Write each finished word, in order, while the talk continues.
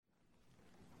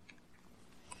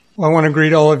Well, I want to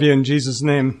greet all of you in Jesus'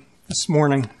 name this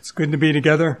morning. It's good to be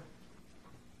together.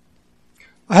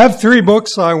 I have 3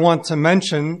 books I want to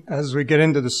mention as we get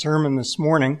into the sermon this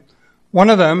morning. One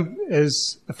of them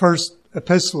is the first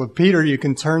epistle of Peter. You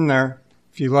can turn there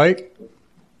if you like.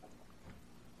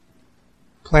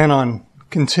 Plan on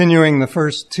continuing the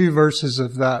first 2 verses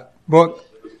of that book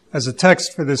as a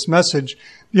text for this message.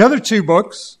 The other 2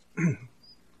 books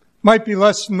might be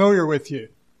less familiar with you.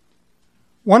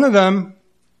 One of them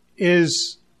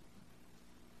is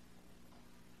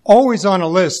always on a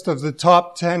list of the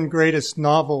top 10 greatest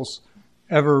novels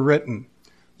ever written.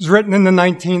 It was written in the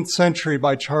 19th century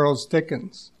by Charles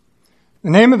Dickens.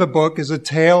 The name of the book is A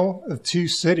Tale of Two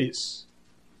Cities.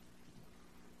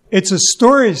 It's a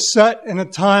story set in a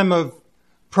time of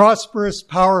prosperous,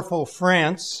 powerful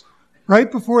France,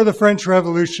 right before the French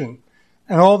Revolution,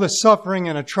 and all the suffering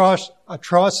and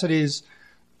atrocities,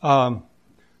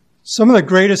 some of the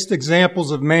greatest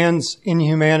examples of man's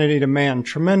inhumanity to man,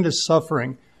 tremendous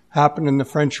suffering, happened in the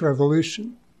French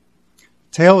Revolution.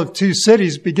 Tale of Two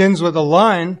Cities begins with a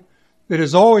line that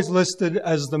is always listed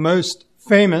as the most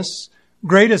famous,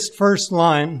 greatest first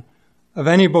line of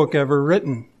any book ever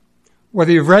written.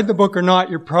 Whether you've read the book or not,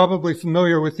 you're probably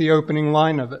familiar with the opening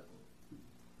line of it.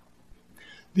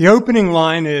 The opening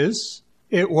line is,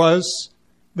 "It was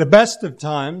the best of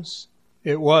times,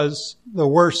 it was the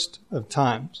worst of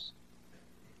times."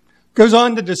 Goes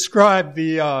on to describe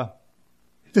the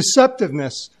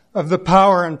deceptiveness of the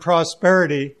power and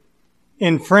prosperity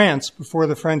in France before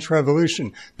the French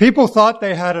Revolution. People thought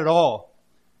they had it all.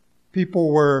 People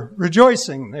were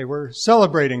rejoicing, they were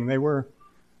celebrating, they were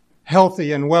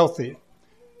healthy and wealthy.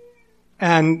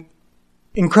 And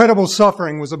incredible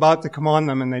suffering was about to come on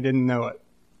them and they didn't know it.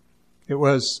 It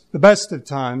was the best of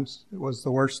times, it was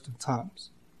the worst of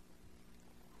times.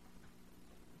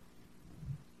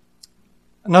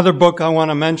 Another book I want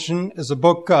to mention is a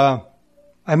book I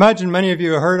imagine many of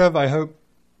you have heard of. I hope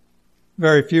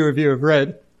very few of you have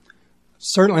read.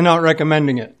 Certainly not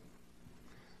recommending it.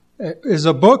 It is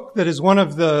a book that is one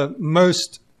of the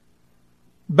most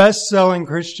best-selling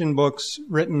Christian books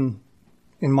written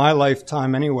in my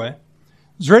lifetime anyway. It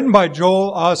was written by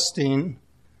Joel Osteen,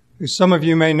 who some of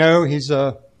you may know. He's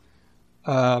a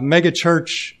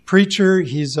megachurch preacher.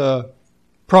 He's a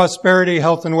prosperity,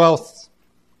 health, and wealth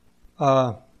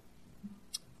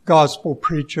gospel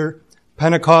preacher.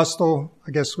 Pentecostal,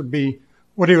 I guess, would be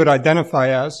what he would identify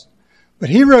as. But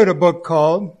he wrote a book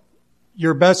called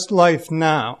Your Best Life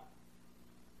Now.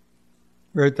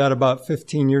 He wrote that about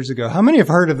 15 years ago. How many have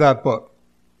heard of that book,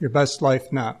 Your Best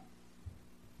Life Now?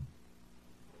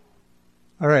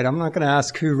 All right, I'm not going to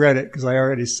ask who read it because I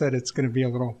already said it's going to be a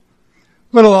little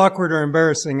awkward or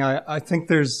embarrassing. I think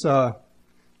there's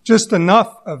just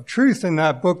enough of truth in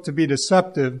that book to be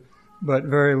deceptive, but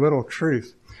very little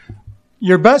truth.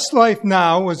 Your Best Life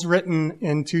Now was written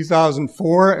in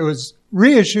 2004. It was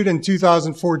reissued in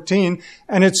 2014,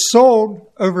 and it's sold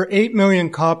over 8 million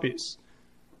copies.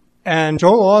 And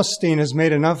Joel Osteen has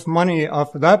made enough money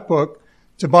off of that book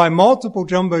to buy multiple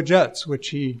jumbo jets, which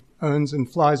he owns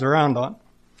and flies around on.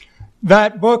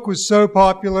 That book was so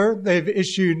popular, they've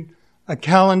issued a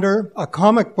calendar, a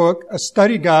comic book, a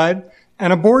study guide,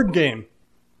 and a board game,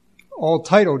 all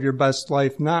titled Your Best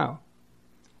Life Now.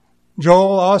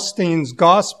 Joel Osteen's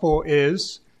gospel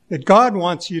is that God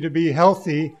wants you to be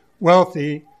healthy,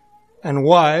 wealthy, and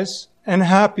wise, and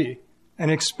happy,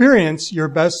 and experience your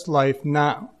best life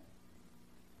now.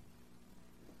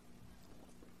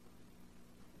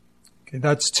 Okay,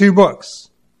 that's 2 books.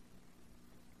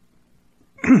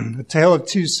 A Tale of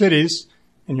Two Cities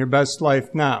and Your Best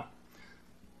Life Now.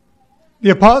 The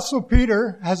Apostle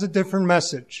Peter has a different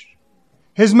message.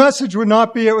 His message would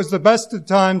not be it was the best of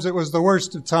times, it was the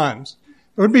worst of times.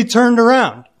 It would be turned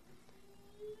around.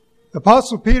 The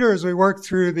Apostle Peter, as we work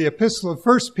through the epistle of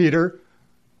 1 Peter,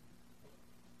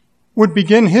 would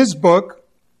begin his book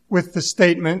with the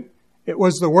statement, it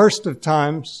was the worst of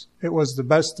times, it was the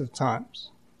best of times.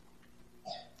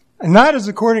 And that is,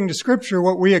 according to Scripture,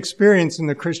 what we experience in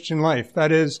the Christian life.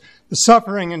 That is, the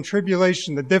suffering and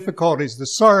tribulation, the difficulties, the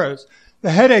sorrows,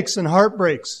 the headaches and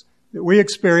heartbreaks that we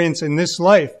experience in this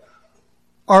life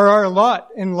are our lot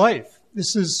in life.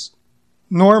 This is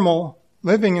normal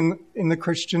living in the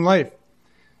Christian life.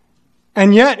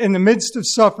 And yet, in the midst of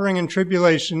suffering and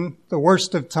tribulation, the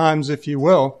worst of times, if you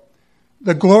will,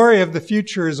 the glory of the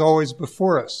future is always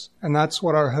before us. And that's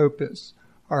what our hope is.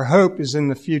 Our hope is in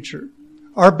the future.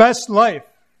 Our best life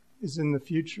is in the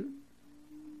future.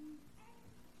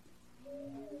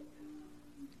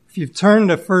 If you've turned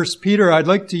to 1 Peter, I'd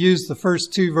like to use the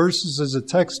first 2 verses as a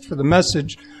text for the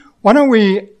message. Why don't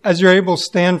we, as you're able,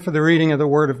 stand for the reading of the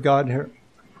Word of God here?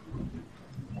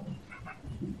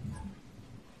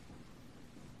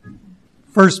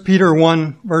 1 Peter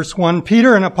 1, verse 1,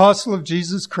 Peter, an apostle of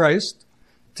Jesus Christ,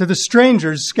 to the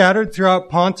strangers scattered throughout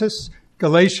Pontus,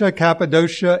 Galatia,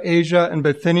 Cappadocia, Asia, and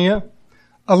Bithynia,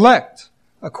 elect,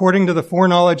 according to the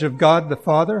foreknowledge of God the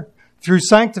Father, through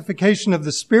sanctification of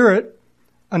the Spirit,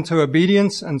 unto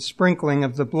obedience and sprinkling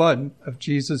of the blood of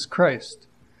Jesus Christ.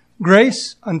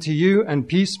 Grace unto you and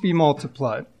peace be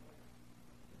multiplied.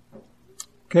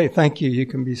 Okay, thank you. You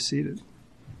can be seated.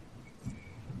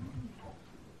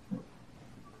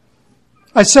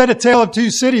 I said A Tale of Two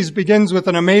Cities begins with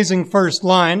an amazing first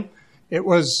line. It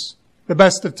was the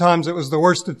best of times. It was the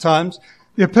worst of times.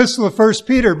 The Epistle of 1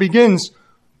 Peter begins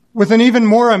with an even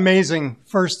more amazing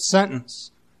first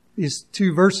sentence. These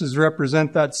two verses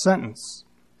represent that sentence.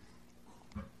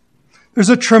 There's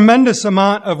a tremendous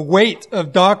amount of weight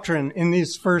of doctrine in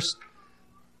these first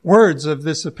words of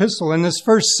this epistle, in this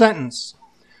first sentence.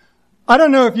 I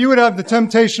don't know if you would have the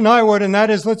temptation I would, and that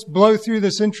is let's blow through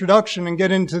this introduction and get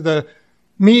into the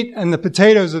meat and the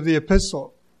potatoes of the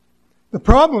epistle. The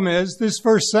problem is this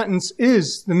first sentence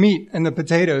is the meat and the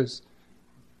potatoes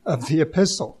of the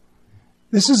epistle.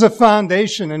 This is a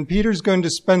foundation, and Peter's going to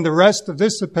spend the rest of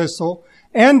this epistle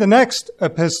and the next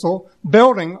epistle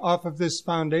building off of this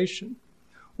foundation.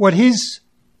 What he's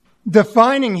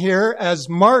defining here as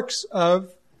marks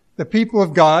of the people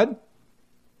of God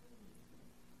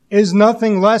is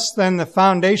nothing less than the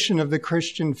foundation of the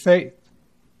Christian faith.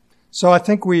 So I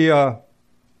think we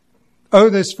owe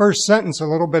this first sentence a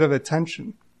little bit of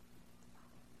attention.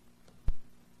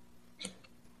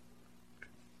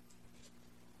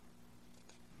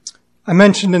 I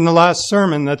mentioned in the last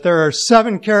sermon that there are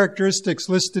 7 characteristics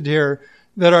listed here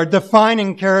that are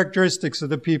defining characteristics of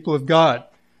the people of God.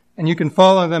 And you can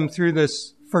follow them through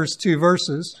this first 2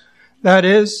 verses. That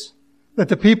is, that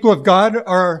the people of God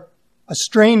are a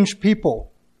strange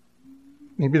people.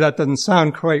 Maybe that doesn't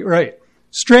sound quite right.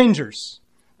 Strangers.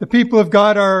 The people of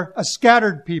God are a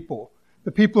scattered people.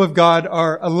 The people of God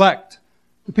are elect.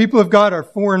 The people of God are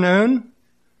foreknown.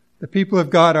 The people of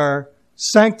God are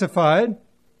sanctified.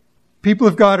 People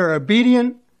of God are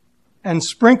obedient and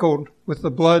sprinkled with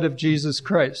the blood of Jesus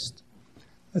Christ.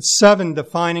 That's 7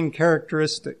 defining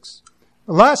characteristics.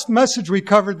 The last message we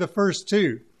covered the first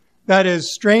 2. That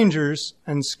is, strangers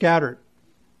and scattered.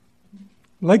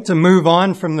 I'd like to move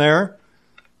on from there.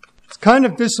 It's kind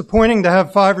of disappointing to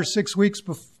have 5 or 6 weeks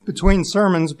between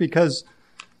sermons because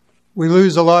we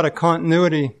lose a lot of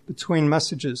continuity between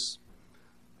messages.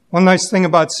 One nice thing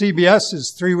about CBS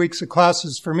is 3 weeks of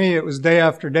classes for me. It was day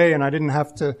after day, and I didn't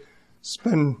have to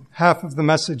spend half of the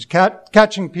message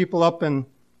catching people up and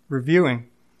reviewing.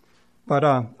 But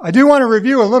I do want to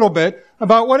review a little bit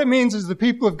about what it means as the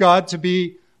people of God to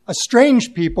be a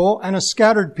strange people and a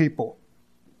scattered people.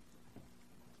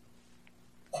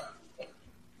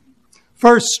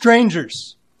 First,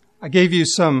 strangers. I gave you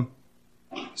some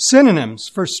synonyms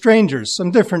for strangers,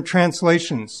 some different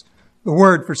translations, the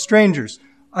word for strangers.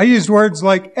 I used words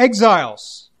like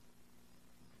exiles,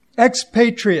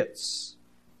 expatriates,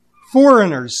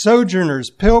 foreigners,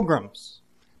 sojourners, pilgrims.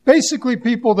 Basically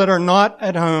people that are not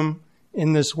at home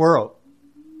in this world.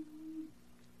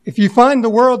 If you find the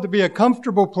world to be a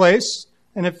comfortable place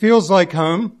and it feels like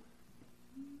home,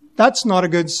 that's not a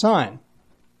good sign.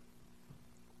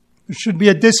 There should be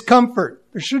a discomfort.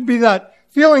 There should be that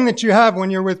feeling that you have when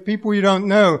you're with people you don't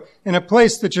know in a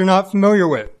place that you're not familiar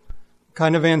with.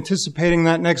 Kind of anticipating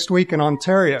that next week in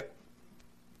Ontario.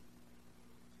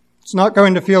 It's not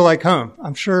going to feel like home.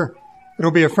 I'm sure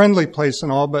it'll be a friendly place and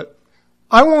all, but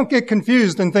I won't get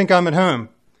confused and think I'm at home.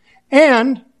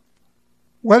 And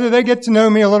whether they get to know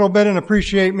me a little bit and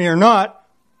appreciate me or not,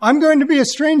 I'm going to be a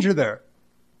stranger there.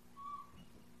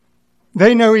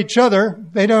 They know each other.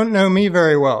 They don't know me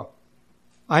very well.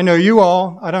 I know you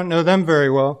all. I don't know them very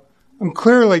well. I'm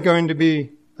clearly going to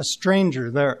be a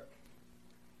stranger there.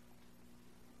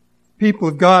 People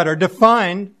of God are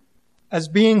defined as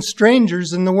being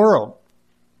strangers in the world.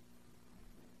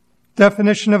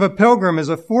 Definition of a pilgrim is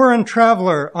a foreign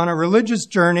traveler on a religious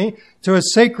journey to a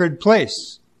sacred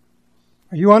place.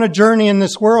 Are you on a journey in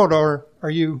this world, or are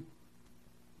you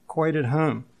quite at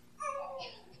home?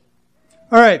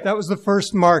 All right, that was the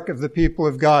first mark of the people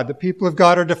of God. The people of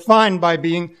God are defined by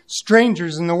being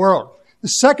strangers in the world. The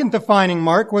second defining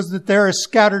mark was that they're a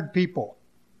scattered people.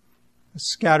 A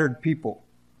scattered people.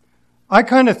 I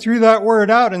kind of threw that word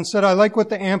out and said I like what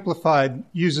the Amplified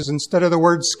uses instead of the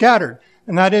word scattered.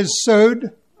 And that is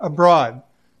sowed abroad.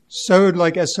 Sowed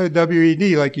like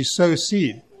S-O-W-E-D, like you sow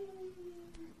seed.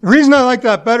 The reason I like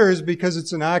that better is because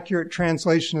it's an accurate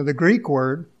translation of the Greek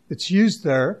word that's used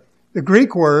there. The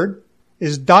Greek word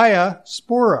is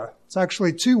diaspora. It's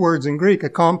actually two words in Greek, a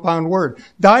compound word.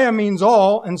 Dia means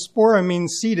all, and spora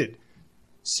means seeded.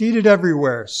 Seeded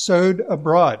everywhere, sowed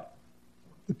abroad.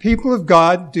 The people of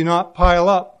God do not pile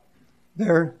up.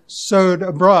 They're sowed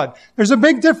abroad. There's a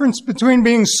big difference between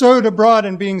being sowed abroad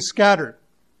and being scattered.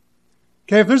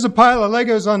 Okay, if there's a pile of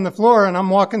Legos on the floor and I'm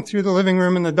walking through the living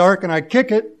room in the dark and I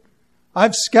kick it,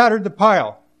 I've scattered the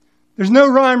pile. There's no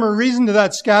rhyme or reason to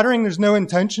that scattering. There's no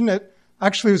intention. It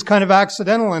actually was kind of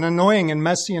accidental and annoying and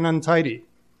messy and untidy.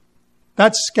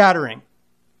 That's scattering.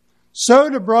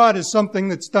 Sowed abroad is something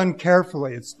that's done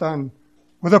carefully. It's done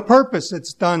with a purpose.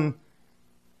 It's done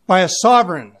by a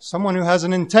sovereign, someone who has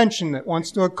an intention that wants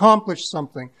to accomplish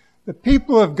something. The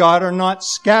people of God are not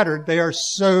scattered. They are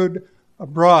sowed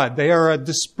abroad. They are a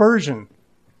dispersion,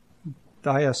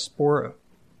 diaspora.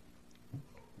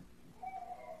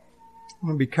 I'm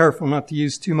going to be careful not to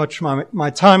use too much of my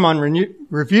time on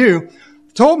review.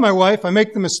 I told my wife I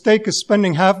make the mistake of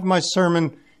spending half of my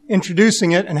sermon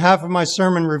introducing it and half of my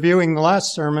sermon reviewing the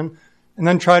last sermon, and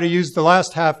then try to use the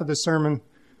last half of the sermon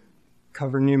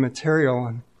cover new material.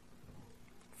 And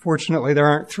fortunately, there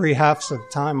aren't 3 halves of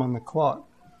time on the clock.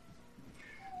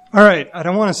 All right, I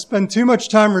don't want to spend too much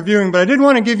time reviewing, but I did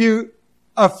want to give you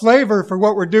a flavor for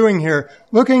what we're doing here,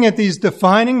 looking at these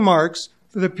defining marks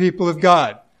for the people of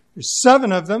God. There's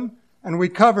 7 of them, and we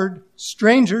covered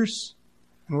strangers,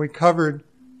 and we covered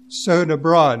sowed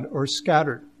abroad or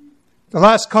scattered. The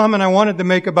last comment I wanted to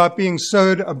make about being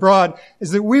sowed abroad is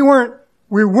that we were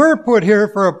put here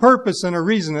for a purpose and a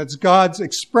reason. It's God's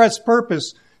express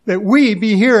purpose that we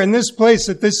be here in this place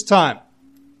at this time.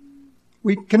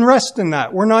 We can rest in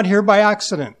that. We're not here by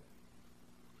accident.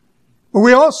 But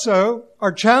we also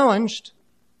are challenged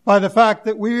by the fact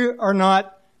that we are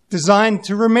not designed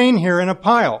to remain here in a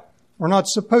pile. We're not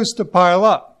supposed to pile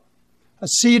up. A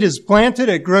seed is planted,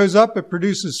 it grows up, it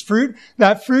produces fruit.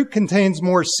 That fruit contains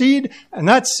more seed, and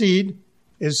that seed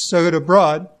is sowed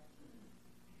abroad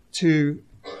to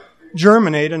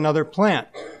germinate another plant,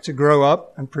 to grow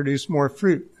up and produce more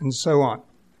fruit, and so on.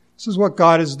 This is what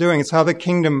God is doing. It's how the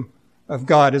kingdom of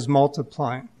God is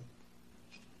multiplying.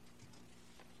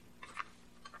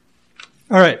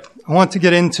 All right, I want to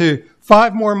get into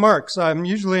 5 more marks. I'm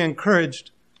usually encouraged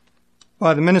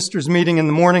by the ministers' meeting in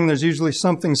the morning. There's usually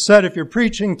something said if you're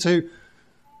preaching to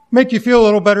make you feel a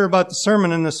little better about the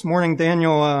sermon. And this morning,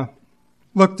 Daniel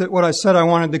looked at what I said I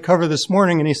wanted to cover this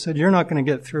morning, and he said, "You're not going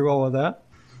to get through all of that."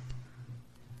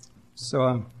 So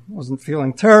I wasn't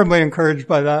feeling terribly encouraged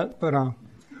by that, but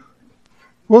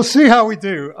we'll see how we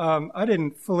do. I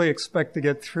didn't fully expect to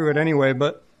get through it anyway,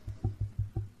 but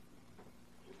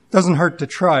doesn't hurt to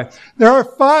try. There are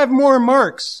 5 more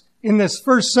marks in this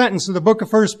first sentence of the book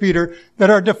of 1 Peter that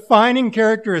are defining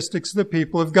characteristics of the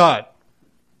people of God.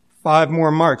 5 more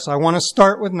marks. I want to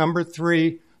start with number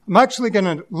 3. I'm actually going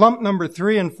to lump number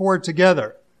 3 and 4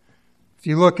 together. If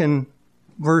you look in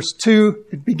verse 2,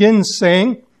 it begins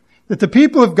saying that the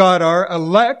people of God are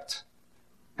elect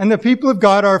and the people of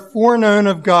God are foreknown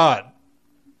of God.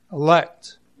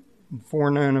 Elect and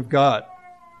foreknown of God.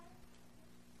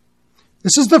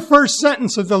 This is the first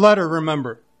sentence of the letter,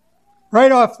 remember.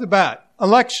 Right off the bat.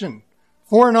 Election,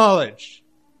 foreknowledge,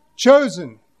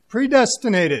 chosen,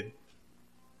 predestinated.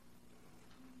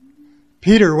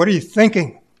 Peter, what are you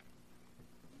thinking?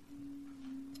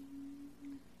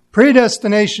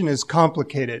 Predestination is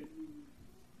complicated.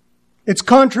 It's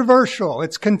controversial.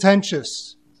 It's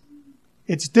contentious.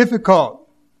 It's difficult.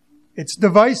 It's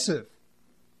divisive.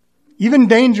 Even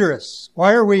dangerous.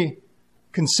 Why are we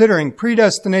considering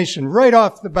predestination right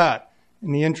off the bat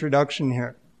in the introduction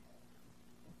here?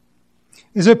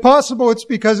 Is it possible it's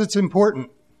because it's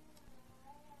important?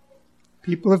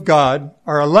 People of God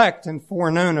are elect and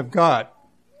foreknown of God.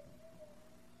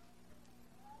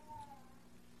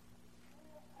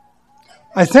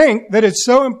 I think that it's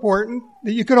so important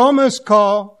that you could almost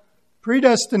call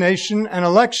predestination and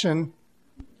election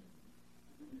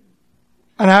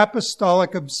an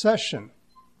apostolic obsession.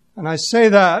 And I say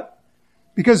that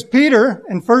because Peter,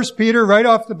 in 1 Peter, right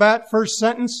off the bat, first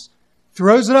sentence,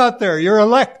 throws it out there. You're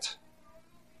elect.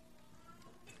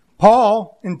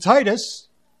 Paul, in Titus,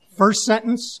 first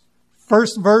sentence,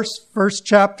 first verse, first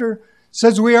chapter,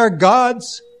 says we are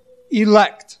God's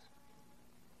elect.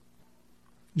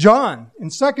 John, in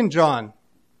 2 John,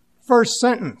 first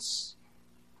sentence,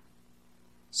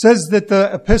 says that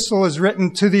the epistle is written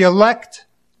to the elect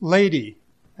lady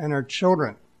and her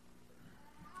children.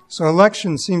 So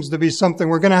election seems to be something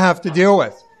we're going to have to deal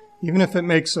with, even if it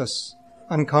makes us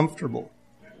uncomfortable.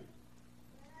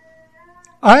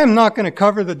 I am not going to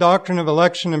cover the doctrine of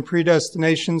election and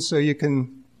predestination so you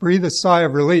can breathe a sigh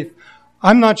of relief.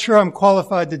 I'm not sure I'm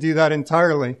qualified to do that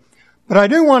entirely. But I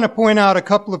do want to point out a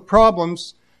couple of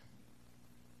problems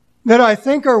that I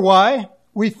think are why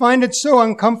we find it so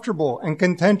uncomfortable and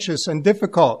contentious and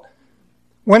difficult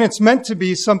when it's meant to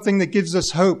be something that gives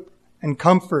us hope and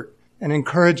comfort and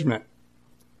encouragement.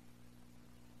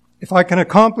 If I can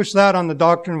accomplish that on the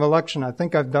doctrine of election, I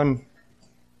think I've done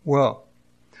well.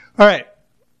 All right.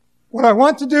 What I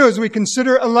want to do is we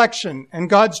consider election and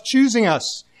God's choosing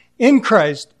us in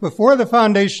Christ before the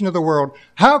foundation of the world.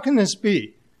 How can this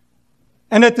be?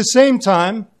 And at the same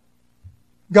time,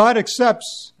 God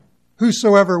accepts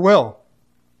whosoever will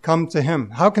come to him.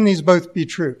 How can these both be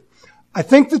true? I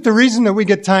think that the reason that we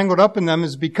get tangled up in them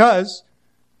is because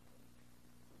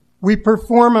we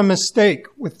perform a mistake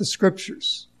with the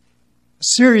scriptures. A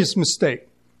serious mistake.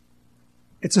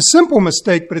 It's a simple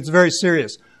mistake, but it's very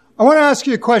serious. I want to ask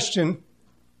you a question.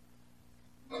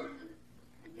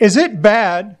 Is it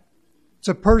bad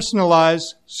to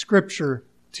personalize scripture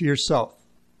to yourself?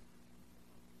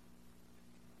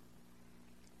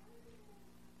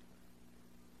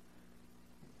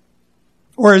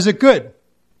 Or is it good?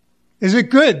 Is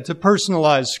it good to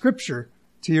personalize scripture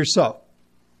to yourself?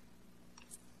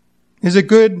 Is it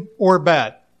good or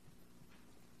bad?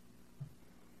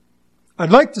 I'd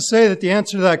like to say that the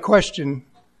answer to that question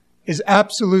is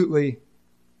absolutely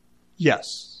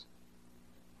yes.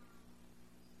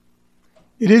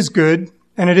 It is good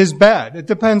and it is bad. It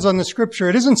depends on the scripture.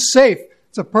 It isn't safe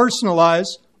to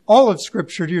personalize all of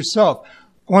scripture to yourself.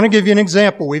 I want to give you an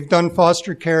example. We've done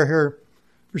foster care here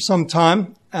for some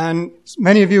time, and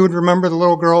many of you would remember the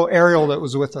little girl, Ariel, that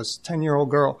was with us, 10-year-old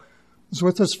girl, was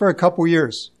with us for a couple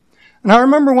years. And I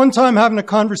remember one time having a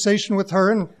conversation with her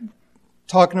and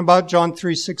talking about John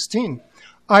 3:16.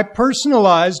 I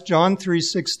personalized John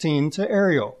 3:16 to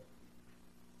Ariel.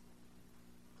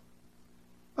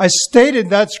 I stated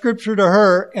that scripture to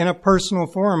her in a personal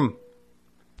form.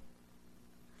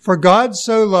 For God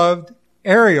so loved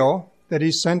Ariel that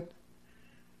he sent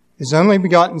his only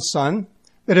begotten Son,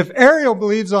 that if Ariel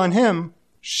believes on him,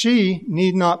 she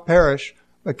need not perish,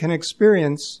 but can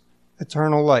experience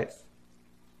eternal life.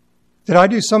 Did I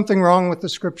do something wrong with the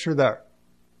scripture there?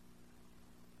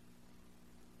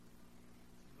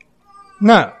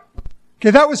 No. Okay,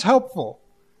 that was helpful.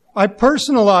 I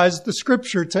personalized the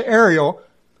scripture to Ariel.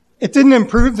 It didn't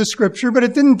improve the scripture, but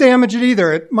it didn't damage it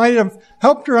either. It might have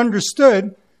helped her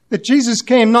understood that Jesus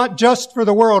came not just for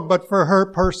the world, but for her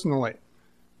personally.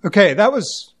 Okay, that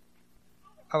was,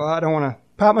 I don't want to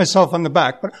pat myself on the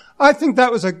back, but I think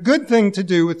that was a good thing to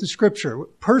do with the scripture.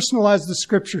 Personalize the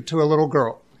scripture to a little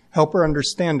girl. Help her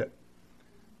understand it.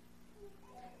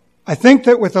 I think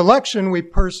that with election, we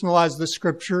personalize the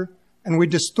scripture and we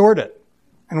distort it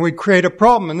and we create a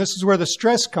problem. And this is where the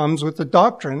stress comes with the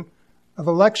doctrine of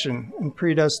election and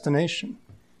predestination.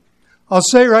 I'll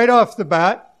say right off the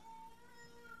bat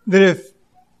that if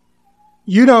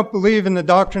you don't believe in the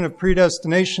doctrine of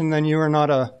predestination, then you are not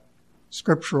a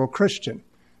scriptural Christian,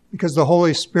 because the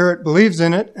Holy Spirit believes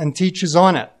in it and teaches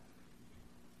on it.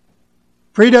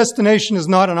 Predestination is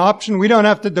not an option. We don't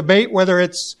have to debate whether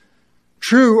it's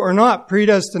true or not.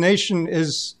 Predestination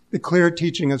is the clear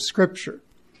teaching of Scripture.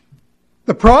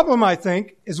 The problem, I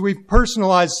think, is we've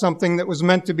personalized something that was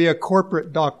meant to be a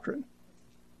corporate doctrine.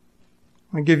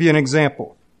 I'll give you an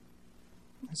example.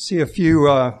 I see a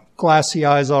few glassy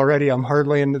eyes already. I'm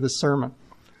hardly into the sermon.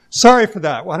 Sorry for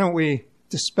that. Why don't we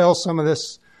dispel some of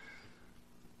this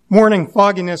morning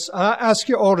fogginess? I ask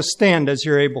you all to stand as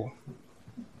you're able.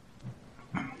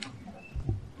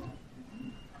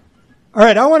 All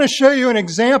right, I want to show you an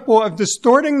example of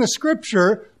distorting the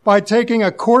scripture by taking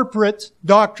a corporate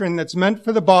doctrine that's meant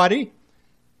for the body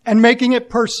and making it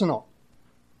personal.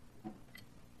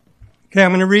 Okay,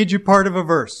 I'm going to read you part of a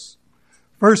verse.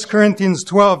 1 Corinthians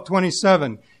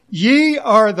 12:27. Ye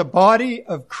are the body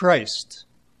of Christ.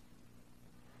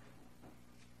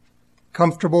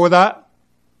 Comfortable with that?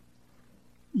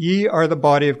 Ye are the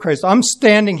body of Christ. I'm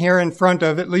standing here in front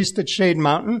of, at least at Shade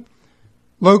Mountain,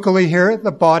 locally here,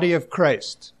 the body of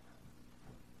Christ.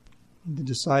 I need to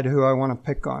decide who I want to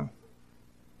pick on.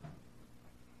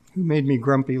 Who made me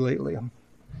grumpy lately?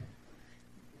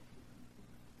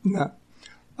 No.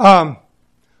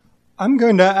 I'm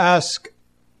going to ask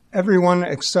everyone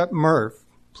except Merv,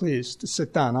 please, to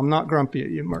sit down. I'm not grumpy at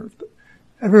you, Merv, but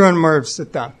everyone, Merv,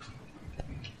 sit down.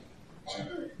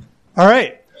 All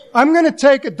right. I'm going to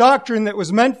take a doctrine that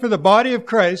was meant for the body of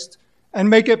Christ and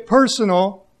make it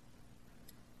personal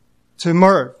to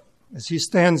Merv as he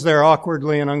stands there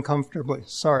awkwardly and uncomfortably.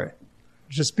 Sorry.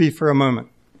 Just be for a moment.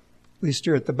 At least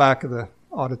you're at the back of the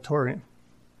auditorium.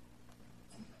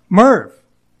 Merv,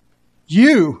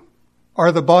 you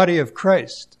are the body of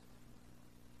Christ.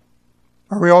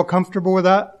 Are we all comfortable with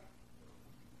that?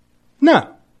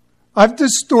 No. I've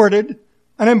distorted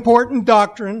an important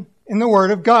doctrine in the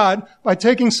Word of God by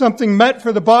taking something meant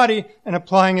for the body and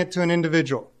applying it to an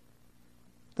individual.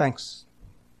 Thanks.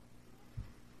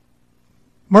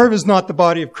 Merv is not the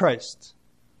body of Christ.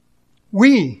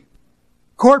 We,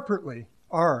 corporately,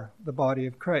 are the body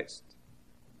of Christ.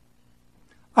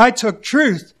 I took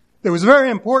truth that was very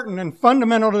important and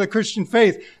fundamental to the Christian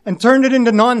faith and turned it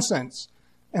into nonsense.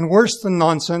 And worse than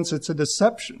nonsense, it's a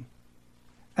deception.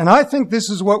 And I think this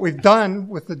is what we've done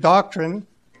with the doctrine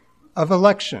of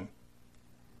election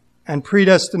and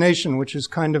predestination, which is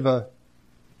kind of a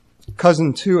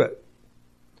cousin to it.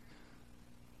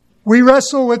 We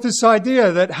wrestle with this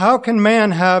idea that how can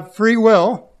man have free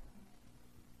will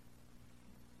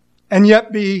and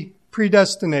yet be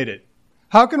predestinated?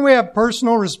 How can we have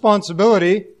personal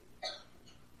responsibility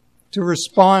to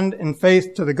respond in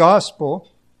faith to the gospel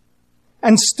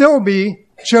and still be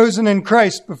chosen in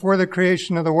Christ before the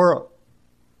creation of the world?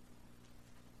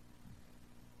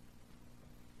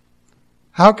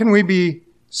 How can we be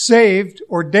saved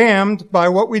or damned by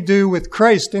what we do with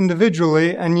Christ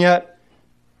individually and yet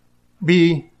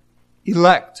be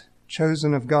elect,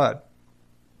 chosen of God?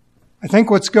 I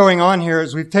think what's going on here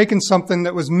is we've taken something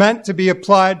that was meant to be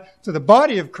applied to the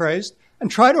body of Christ and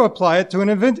try to apply it to an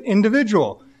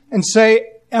individual and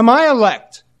say, am I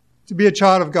elect to be a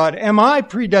child of God? Am I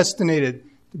predestinated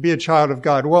to be a child of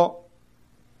God? Well,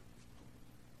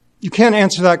 you can't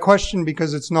answer that question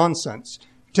because it's nonsense.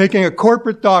 Taking a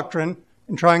corporate doctrine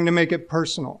and trying to make it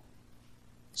personal.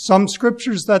 Some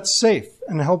scriptures, that's safe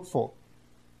and helpful.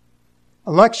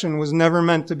 Election was never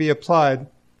meant to be applied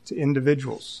to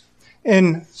individuals.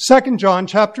 In 2 John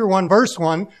chapter 1, verse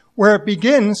 1, where it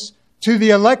begins, to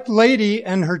the elect lady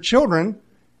and her children,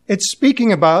 it's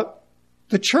speaking about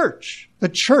the church. The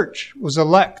church was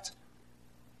elect.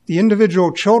 The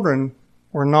individual children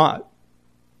were not.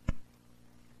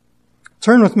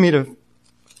 Turn with me to,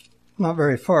 not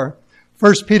very far,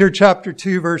 1 Peter chapter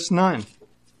 2, verse 9.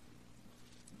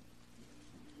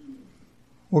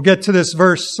 We'll get to this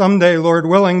verse someday, Lord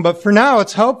willing, but for now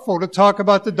it's helpful to talk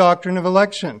about the doctrine of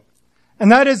election.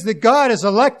 And that is that God has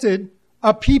elected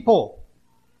a people,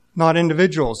 not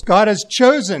individuals. God has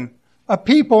chosen a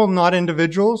people, not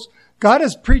individuals. God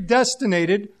has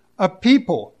predestinated a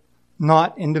people,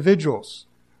 not individuals.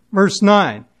 Verse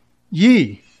 9,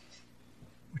 ye,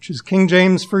 which is King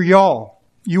James for y'all,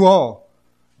 you all,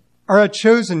 are a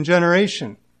chosen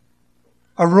generation,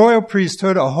 a royal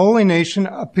priesthood, a holy nation,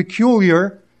 a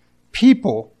peculiar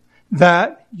people,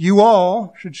 that you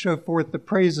all should show forth the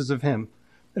praises of him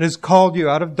that has called you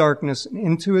out of darkness and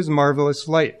into his marvelous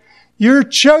light. You're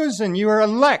chosen, you are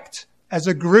elect as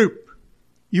a group.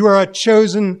 You are a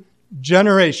chosen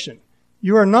generation.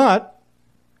 You are not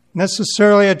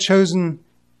necessarily a chosen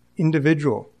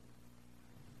individual.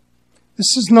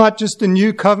 This is not just a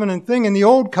new covenant thing. In the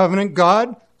old covenant,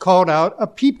 God called out a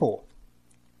people,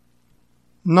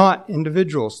 not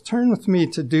individuals. Turn with me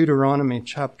to Deuteronomy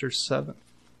chapter 7.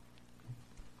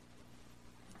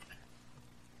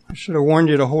 I should have warned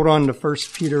you to hold on to 1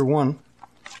 Peter 1,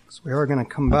 because we are going to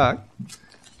come back.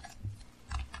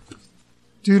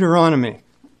 Deuteronomy.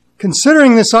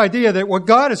 Considering this idea that what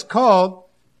God has called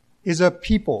is a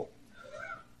people.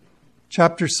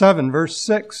 Chapter 7, verse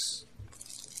 6.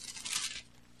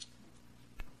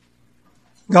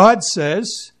 God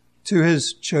says to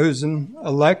his chosen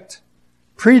elect,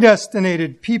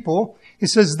 predestinated people, he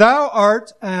says, thou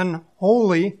art an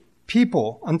holy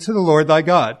people unto the Lord thy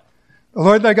God. The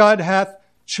Lord thy God hath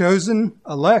chosen,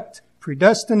 elect,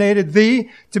 predestinated thee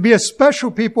to be a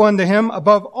special people unto him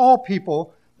above all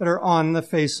people that are on the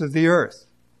face of the earth.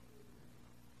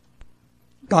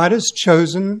 God has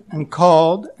chosen and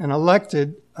called and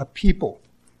elected a people.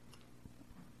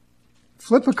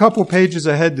 Flip a couple pages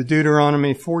ahead to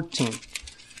Deuteronomy 14,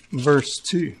 verse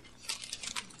 2.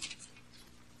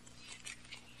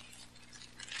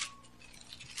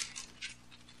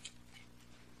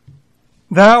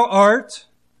 Thou art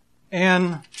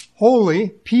an holy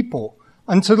people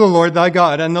unto the Lord thy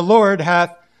God, and the Lord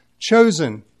hath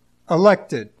chosen,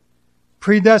 elected,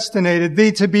 predestinated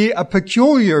thee to be a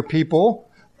peculiar people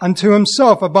unto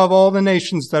himself above all the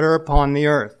nations that are upon the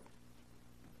earth.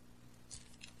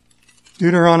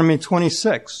 Deuteronomy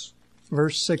 26,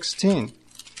 verse 16.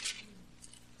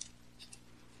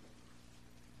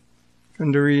 I'm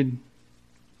going to read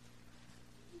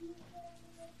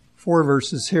 4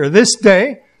 verses here. This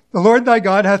day the Lord thy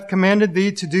God hath commanded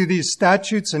thee to do these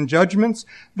statutes and judgments.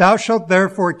 Thou shalt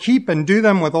therefore keep and do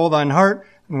them with all thine heart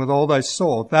and with all thy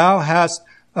soul. Thou hast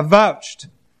avouched.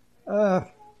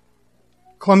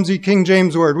 Clumsy King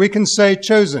James word. We can say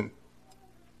chosen.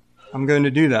 I'm going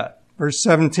to do that. Verse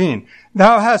 17,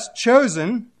 thou hast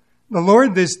chosen the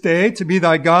Lord this day to be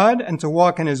thy God and to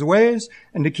walk in his ways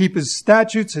and to keep his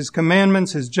statutes, his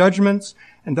commandments, his judgments,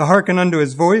 and to hearken unto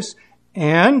his voice.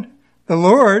 And the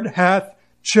Lord hath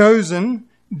chosen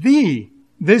thee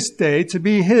this day to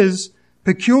be his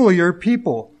peculiar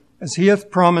people, as he hath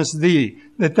promised thee,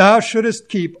 that thou shouldest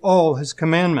keep all his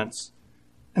commandments,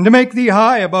 and to make thee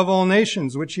high above all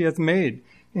nations which he hath made,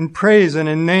 in praise and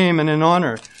in name and in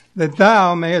honor, that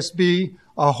thou mayest be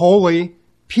a holy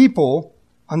people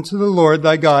unto the Lord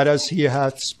thy God, as he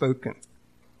hath spoken.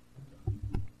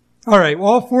 All right,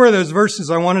 well, all four of those verses,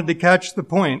 I wanted to catch the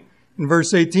point. In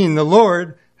verse 18, the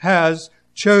Lord has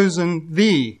chosen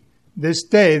thee this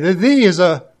day. The thee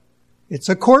it's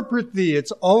a corporate thee.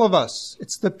 It's all of us.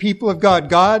 It's the people of God.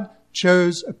 God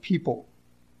chose a people.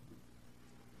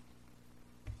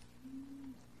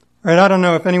 All right, I don't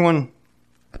know if anyone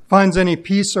finds any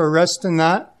peace or rest in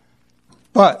that,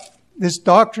 but this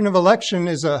doctrine of election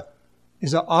is an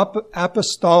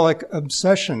apostolic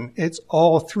obsession. It's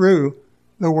all through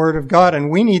the Word of God, and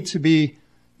we need to be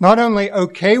not only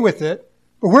okay with it,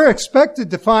 but we're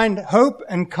expected to find hope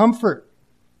and comfort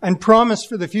and promise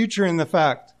for the future in the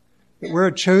fact that we're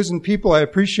a chosen people. I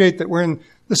appreciate that we're in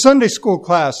the Sunday school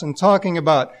class and talking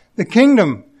about the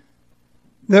kingdom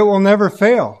that will never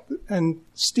fail. And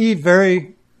Steve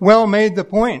very well made the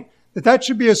point that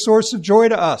should be a source of joy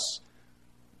to us.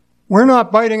 We're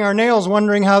not biting our nails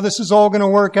wondering how this is all going to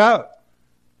work out.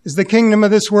 Is the kingdom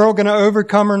of this world going to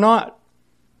overcome or not?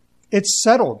 It's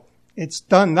settled. It's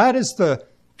done. That is the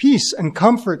peace and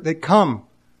comfort that come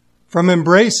from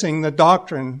embracing the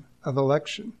doctrine of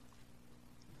election.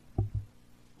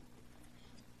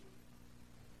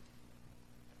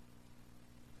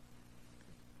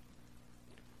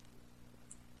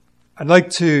 I'd like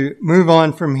to move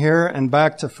on from here and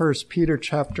back to 1 Peter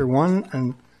chapter 1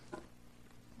 and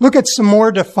look at some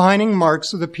more defining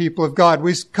marks of the people of God.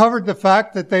 We've covered the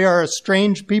fact that they are a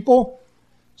strange people,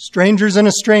 strangers in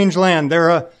a strange land. They're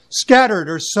a scattered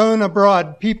or sown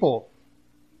abroad people.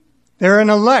 They're an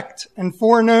elect and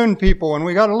foreknown people, and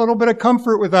we got a little bit of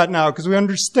comfort with that now because we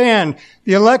understand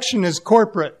the election is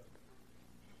corporate.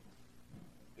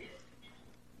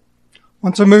 I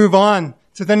want to move on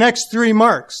to the next three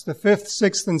marks, the fifth,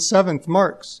 sixth, and seventh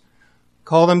marks.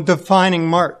 Call them defining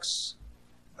marks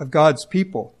of God's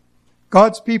people.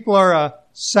 God's people are a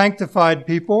sanctified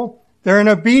people, they're an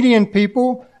obedient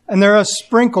people, and they're a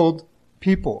sprinkled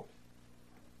people.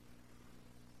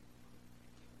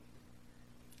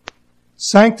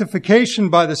 Sanctification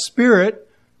by the Spirit,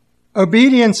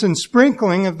 obedience and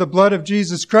sprinkling of the blood of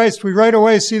Jesus Christ. We right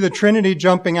away see the Trinity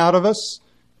jumping out at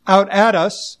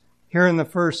us, here in the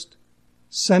first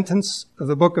sentence of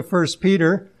the book of 1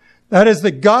 Peter. That is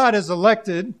that God is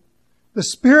elected, the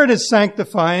Spirit is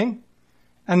sanctifying,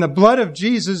 and the blood of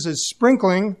Jesus is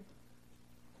sprinkling,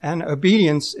 and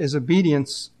obedience is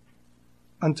obedience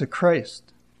unto Christ.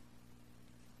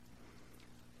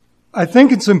 I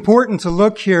think it's important to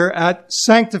look here at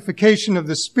sanctification of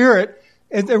the Spirit.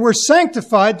 We're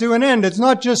sanctified to an end. It's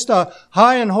not just a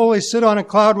high and holy sit on a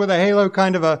cloud with a halo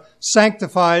kind of a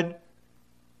sanctified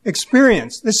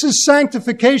experience. This is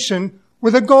sanctification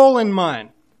with a goal in mind.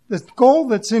 The goal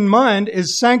that's in mind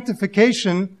is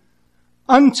sanctification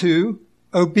unto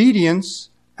obedience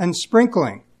and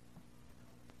sprinkling.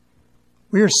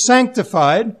 We are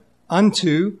sanctified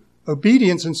unto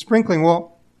obedience and sprinkling.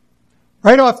 Well,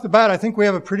 right off the bat, I think we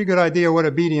have a pretty good idea what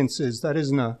obedience is. That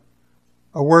isn't a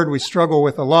word we struggle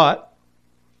with a lot.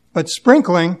 But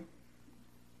sprinkling,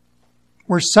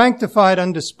 we're sanctified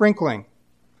unto sprinkling.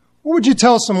 What would you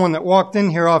tell someone that walked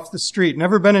in here off the street,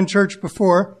 never been in church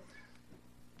before,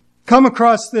 come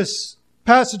across this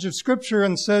passage of Scripture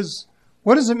and says,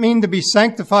 what does it mean to be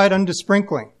sanctified unto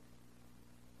sprinkling?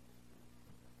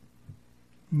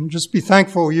 And just be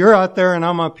thankful you're out there and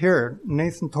I'm up here.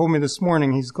 Nathan told me this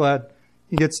morning he's glad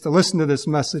he gets to listen to this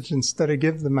message instead of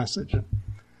give the message.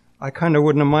 I kind of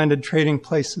wouldn't have minded trading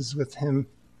places with him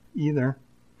either.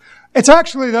 It's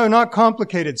actually, though, not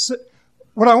complicated.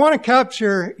 What I want to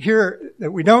capture here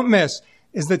that we don't miss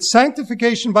is that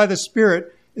sanctification by the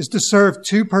Spirit is to serve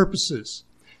two purposes.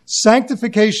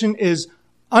 Sanctification is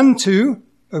unto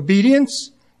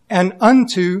obedience and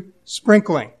unto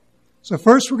sprinkling. So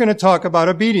first we're going to talk about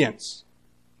obedience.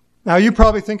 Now you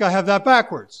probably think I have that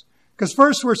backwards. Because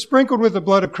first we're sprinkled with the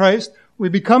blood of Christ, we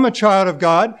become a child of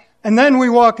God, and then we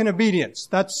walk in obedience.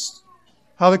 That's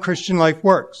how the Christian life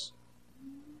works.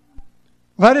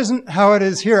 That isn't how it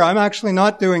is here. I'm actually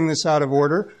not doing this out of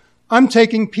order. I'm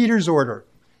taking Peter's order.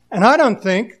 And I don't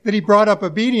think that he brought up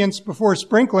obedience before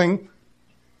sprinkling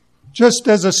just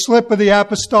as a slip of the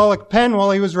apostolic pen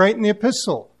while he was writing the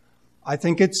epistle. I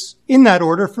think it's in that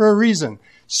order for a reason.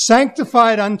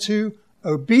 Sanctified unto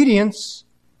obedience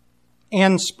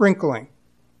and sprinkling.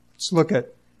 Let's look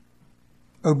at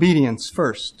obedience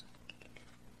first.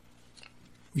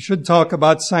 We should talk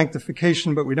about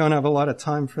sanctification, but we don't have a lot of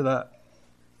time for that.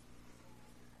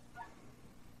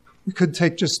 We could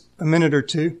take just a minute or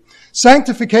two.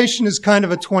 Sanctification is kind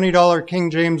of a $20 King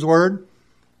James word.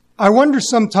 I wonder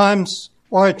sometimes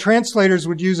why translators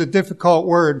would use a difficult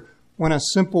word when a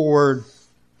simple word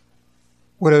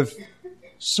would have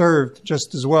served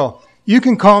just as well. You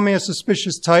can call me a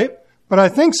suspicious type, but I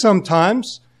think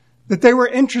sometimes that they were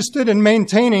interested in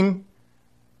maintaining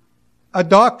a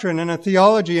doctrine and a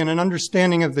theology and an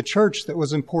understanding of the church that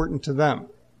was important to them.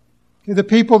 Okay, the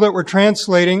people that were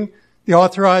translating the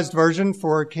authorized version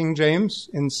for King James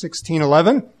in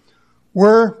 1611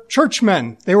 were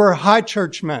churchmen. They were high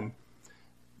churchmen.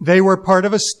 They were part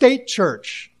of a state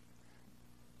church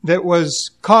that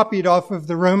was copied off of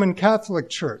the Roman Catholic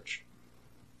Church.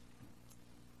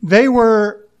 They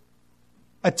were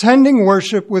attending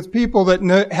worship with people that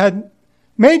had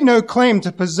made no claim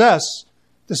to possess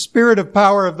the spirit of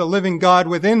power of the living God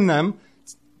within them,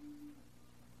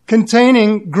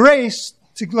 containing grace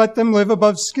to let them live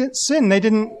above sin. They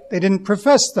didn't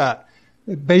profess that.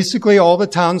 Basically, all the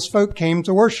townsfolk came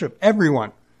to worship.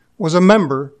 Everyone was a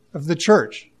member of the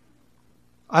church.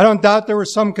 I don't doubt there were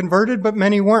some converted, but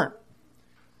many weren't.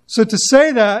 So to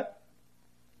say that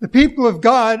the people of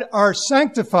God are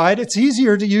sanctified, it's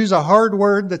easier to use a hard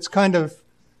word that's kind of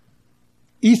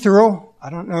ethereal. I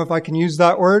don't know if I can use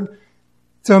that word.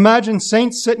 To imagine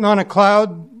saints sitting on a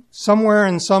cloud somewhere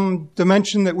in some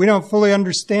dimension that we don't fully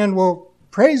understand. Well,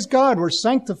 praise God, we're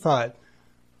sanctified.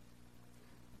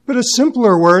 But a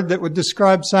simpler word that would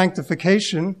describe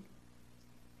sanctification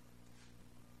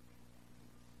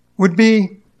would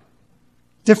be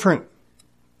different.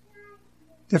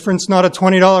 Different's not a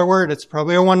 $20 word. It's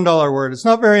probably a $1 word. It's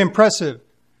not very impressive,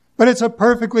 but it's a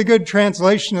perfectly good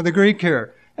translation of the Greek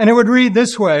here. And it would read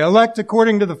this way: elect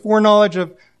according to the foreknowledge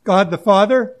of God the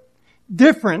Father,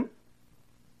 different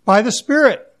by the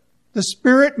Spirit. The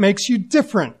Spirit makes you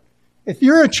different. If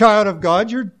you're a child of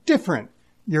God, you're different.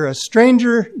 You're a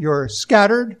stranger, you're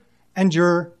scattered, and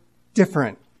you're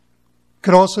different.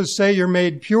 Could also say you're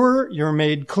made pure, you're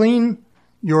made clean,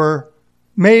 you're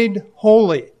made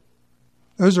holy.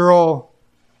 Those are all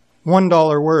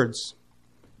 $1 words.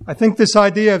 I think this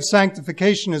idea of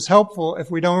sanctification is helpful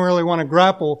if we don't really want to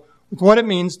grapple with what it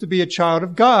means to be a child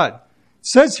of God. It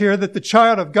says here that the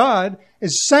child of God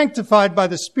is sanctified by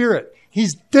the Spirit.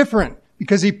 He's different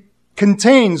because he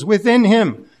contains within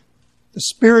him the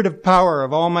Spirit of power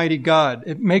of Almighty God.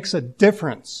 It makes a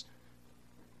difference.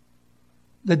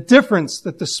 The difference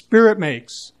that the Spirit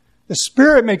makes. The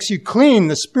Spirit makes you clean.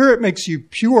 The Spirit makes you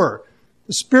pure.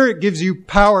 The Spirit gives you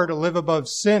power to live above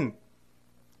sin.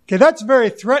 Okay, that's very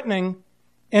threatening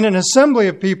in an assembly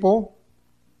of people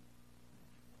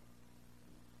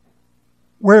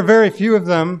where very few of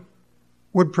them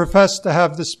would profess to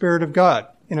have the Spirit of God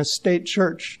in a state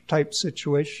church type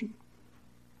situation.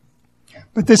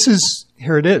 But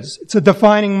here it is. It's a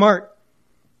defining mark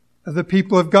of the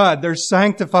people of God. They're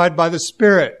sanctified by the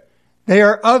Spirit. They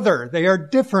are other. They are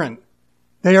different.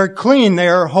 They are clean. They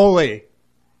are holy.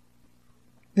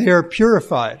 They are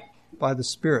purified by the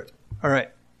Spirit. All right.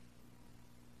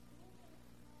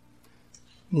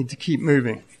 Need to keep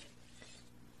moving.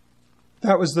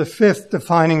 That was the fifth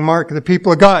defining mark of the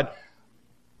people of God.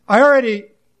 I already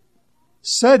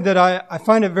said that I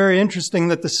find it very interesting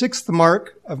that the sixth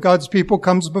mark of God's people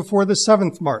comes before the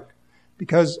seventh mark,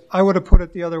 because I would have put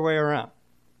it the other way around.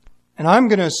 And I'm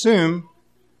going to assume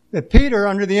that Peter,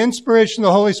 under the inspiration of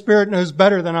the Holy Spirit, knows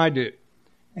better than I do.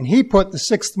 And he put the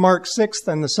sixth mark sixth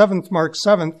and the seventh mark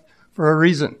seventh for a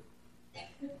reason.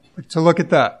 To look at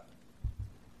that.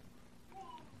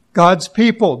 God's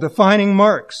people, defining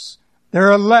marks.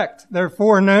 They're elect. They're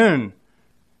foreknown.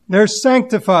 They're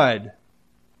sanctified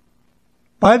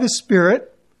by the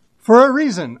Spirit for a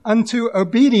reason, unto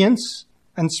obedience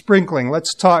and sprinkling.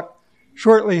 Let's talk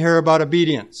shortly here about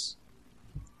obedience.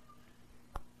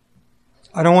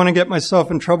 I don't want to get myself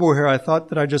in trouble here. I thought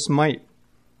that I just might.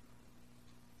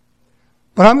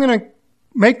 But I'm going to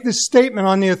make this statement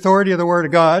on the authority of the Word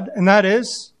of God, and that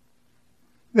is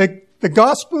that the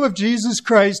gospel of Jesus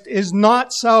Christ is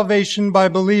not salvation by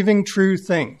believing true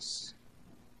things.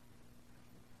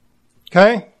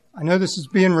 Okay? I know this is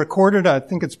being recorded. I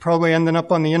think it's probably ending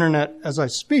up on the internet as I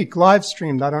speak, live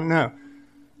streamed. I don't know.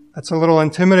 That's a little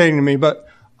intimidating to me, but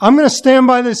I'm going to stand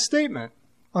by this statement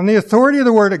on the authority of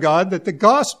the Word of God that the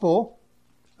gospel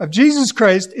of Jesus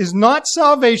Christ is not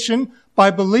salvation by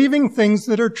believing things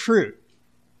that are true.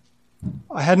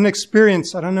 I had an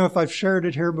experience. I don't know if I've shared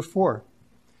it here before.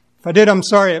 If I did, I'm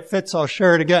sorry. It fits. I'll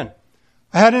share it again.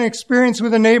 I had an experience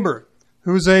with a neighbor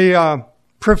who was a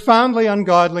profoundly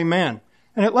ungodly man.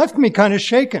 And it left me kind of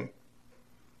shaken.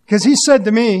 Because he said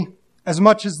to me as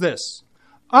much as this: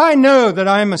 I know that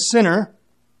I am a sinner.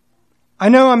 I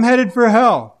know I'm headed for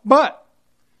hell. But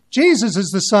Jesus is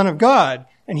the Son of God.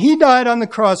 And he died on the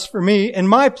cross for me in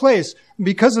my place. And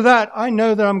because of that, I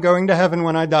know that I'm going to heaven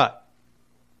when I die.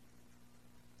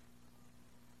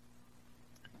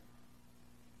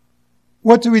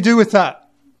 What do we do with that?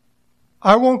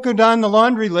 I won't go down the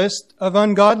laundry list of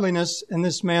ungodliness in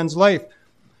this man's life.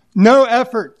 No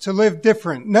effort to live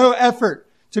different. No effort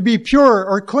to be pure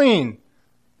or clean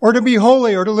or to be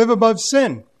holy or to live above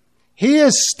sin. He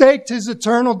has staked his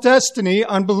eternal destiny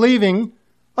on believing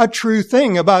a true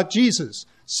thing about Jesus,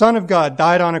 Son of God,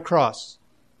 died on a cross.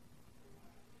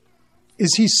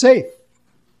 Is he safe?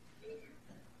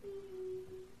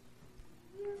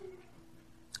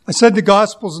 I said the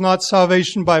gospel is not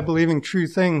salvation by believing true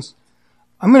things.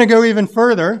 I'm going to go even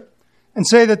further and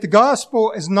say that the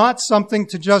gospel is not something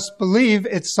to just believe,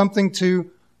 it's something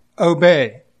to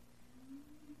obey.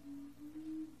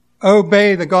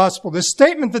 Obey the gospel. The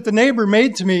statement that the neighbor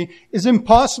made to me is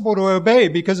impossible to obey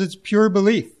because it's pure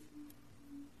belief.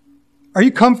 Are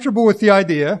you comfortable with the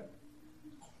idea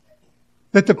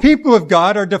that the people of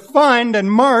God are defined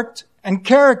and marked and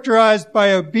characterized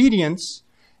by obedience,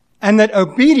 and that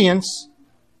obedience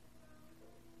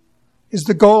is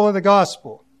the goal of the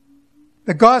gospel?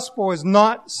 The gospel is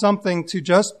not something to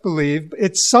just believe.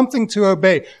 It's something to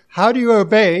obey. How do you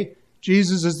obey?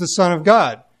 Jesus is the Son of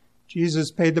God.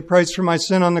 Jesus paid the price for my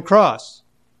sin on the cross.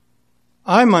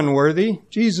 I'm unworthy.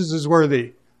 Jesus is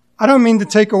worthy. I don't mean to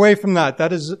take away from that.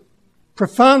 That is a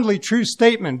profoundly true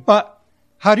statement. But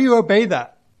how do you obey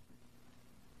that?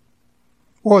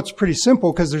 Well, it's pretty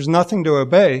simple because there's nothing to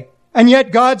obey. And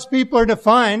yet God's people are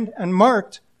defined and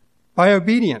marked by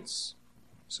obedience.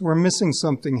 So we're missing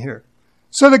something here.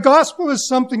 So the gospel is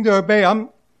something to obey. I'm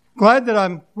glad that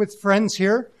I'm with friends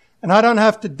here and I don't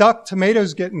have to duck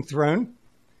tomatoes getting thrown.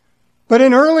 But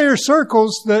in earlier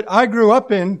circles that I grew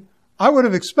up in, I would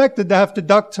have expected to have to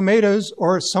duck tomatoes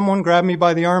or someone grab me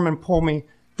by the arm and pull me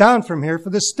down from here for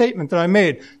this statement that I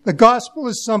made. The gospel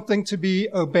is something to be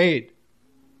obeyed.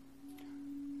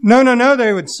 No,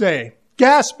 they would say.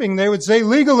 Gasping, they would say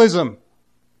legalism.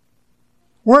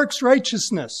 Works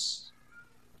righteousness.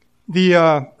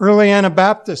 The early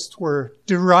Anabaptists were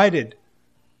derided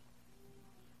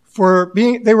for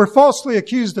they were falsely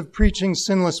accused of preaching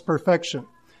sinless perfection.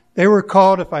 They were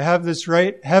called, if I have this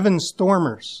right, heaven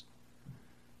stormers.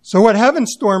 So what heaven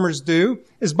stormers do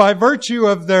is, by virtue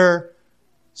of their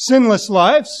sinless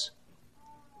lives,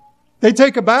 they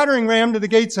take a battering ram to the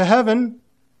gates of heaven,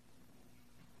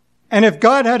 and if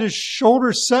God had his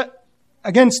shoulder set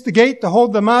against the gate to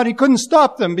hold them out, he couldn't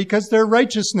stop them because their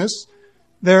righteousness,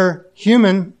 their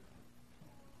human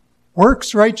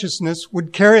works righteousness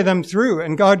would carry them through,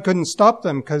 and God couldn't stop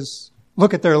them because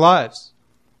look at their lives.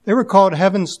 They were called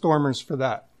heaven stormers for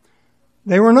that.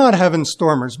 They were not heaven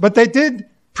stormers, but they did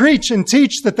preach and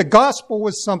teach that the gospel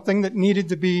was something that needed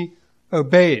to be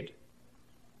obeyed.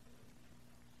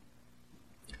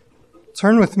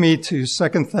 Turn with me to 2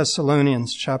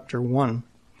 Thessalonians chapter 1.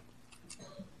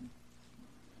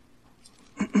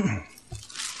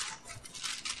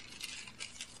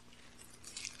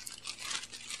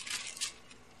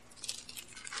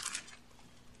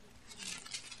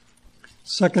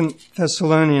 Second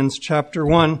Thessalonians chapter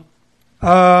 1.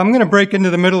 I'm going to break into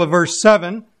the middle of verse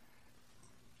 7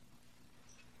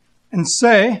 and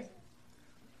say,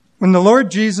 when the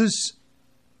Lord Jesus,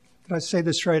 did I say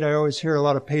this right? I always hear a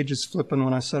lot of pages flipping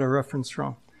when I said a reference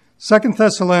wrong. 2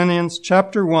 Thessalonians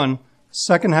chapter 1,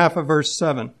 second half of verse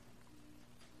 7.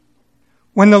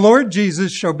 When the Lord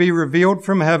Jesus shall be revealed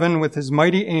from heaven with his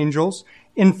mighty angels,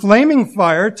 in flaming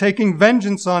fire, taking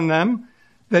vengeance on them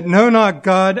that know not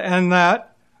God and that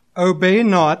obey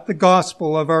not the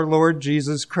gospel of our Lord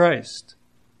Jesus Christ.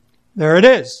 There it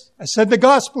is. I said the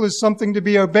gospel is something to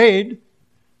be obeyed,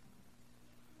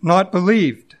 not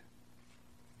believed.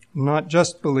 Not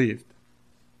just believed.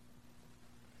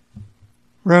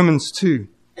 Romans 2,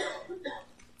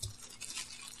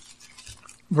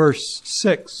 verse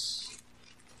 6.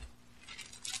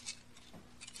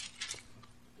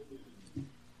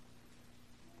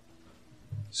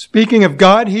 Speaking of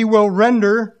God, he will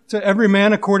render to every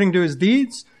man according to his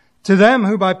deeds, to them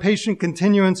who by patient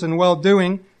continuance and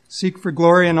well-doing seek for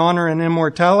glory and honor and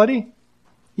immortality,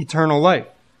 eternal life.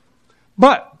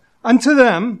 But unto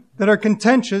them that are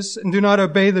contentious and do not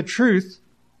obey the truth,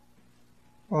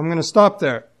 well, I'm going to stop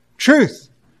there. Truth.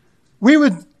 We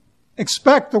would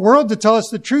expect the world to tell us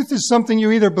the truth is something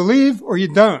you either believe or you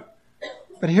don't.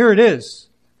 But here it is.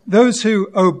 Those who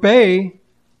obey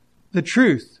the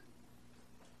truth,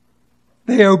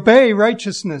 they obey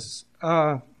righteousness,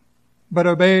 but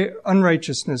obey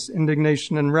unrighteousness,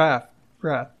 indignation, and wrath.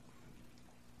 What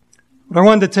I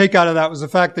wanted to take out of that was the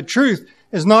fact that truth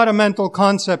is not a mental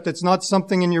concept. It's not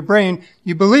something in your brain.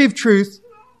 You believe truth,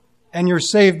 and you're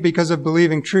saved because of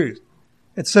believing truth.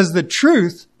 It says the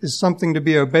truth is something to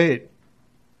be obeyed.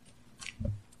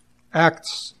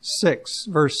 Acts 6,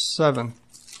 verse 7.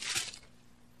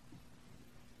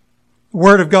 The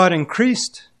word of God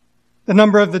increased. The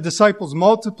number of the disciples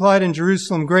multiplied in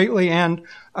Jerusalem greatly, and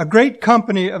a great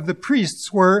company of the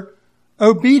priests were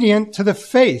obedient to the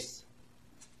faith.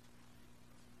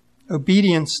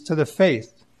 Obedience to the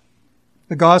faith.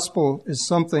 The gospel is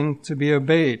something to be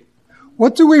obeyed.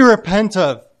 What do we repent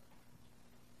of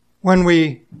when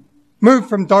we move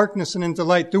from darkness and into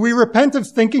light? Do we repent of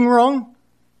thinking wrong?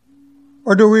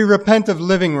 Or do we repent of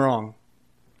living wrong?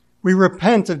 We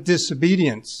repent of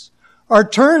disobedience. Our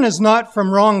turn is not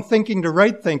from wrong thinking to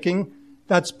right thinking.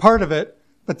 That's part of it.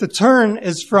 But the turn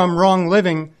is from wrong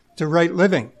living to right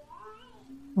living.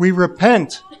 We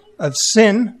repent of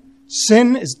sin.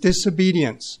 Sin is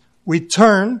disobedience. We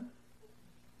turn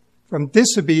from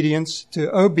disobedience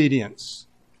to obedience.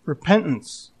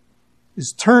 Repentance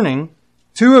is turning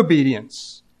to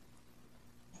obedience.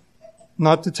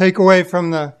 Not to take away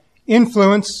from the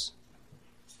influence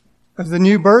of the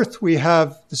new birth. We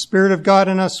have the Spirit of God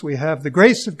in us. We have the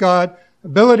grace of God,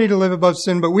 ability to live above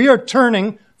sin, but we are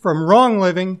turning from wrong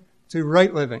living to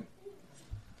right living.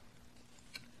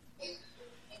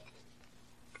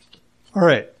 All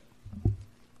right.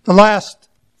 The last,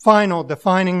 final,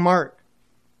 defining mark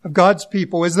of God's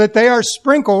people is that they are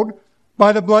sprinkled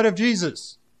by the blood of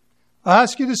Jesus. I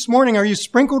ask you this morning, are you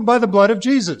sprinkled by the blood of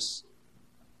Jesus?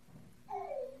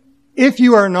 If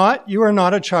you are not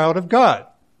a child of God.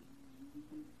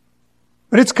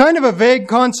 But it's kind of a vague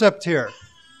concept here.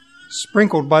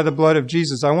 Sprinkled by the blood of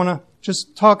Jesus. I want to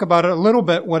just talk about it a little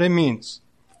bit, what it means.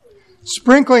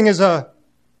 Sprinkling is a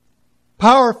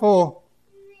powerful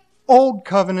Old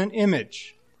Covenant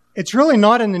image. It's really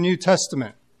not in the New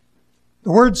Testament.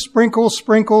 The word sprinkle,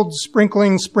 sprinkled,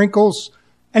 sprinkling, sprinkles,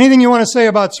 anything you want to say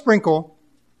about sprinkle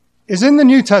is in the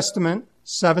New Testament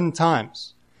 7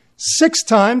 times. 6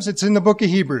 times it's in the book of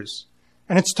Hebrews.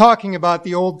 And it's talking about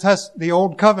the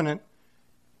Old Covenant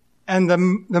and the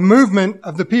movement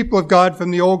of the people of God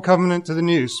from the Old Covenant to the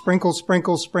New. Sprinkle,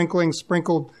 sprinkle, sprinkling,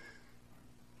 sprinkled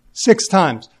 6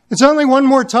 times. It's only one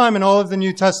more time in all of the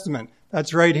New Testament.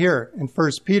 That's right here in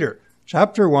 1 Peter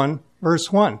chapter 1,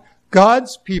 verse 1.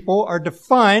 God's people are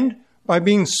defined by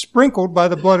being sprinkled by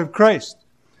the blood of Christ.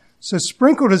 So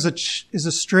sprinkled is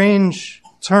a strange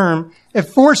term. It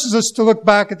forces us to look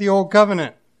back at the Old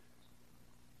Covenant.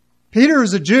 Peter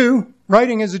is a Jew,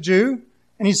 writing as a Jew,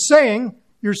 and he's saying,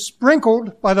 you're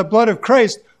sprinkled by the blood of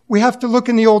Christ. We have to look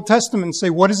in the Old Testament and say,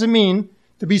 what does it mean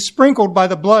to be sprinkled by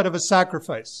the blood of a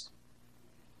sacrifice?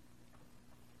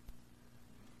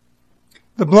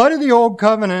 The blood of the Old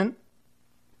Covenant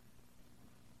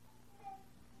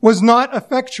was not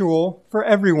effectual for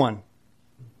everyone.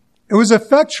 It was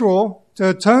effectual to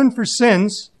atone for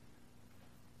sins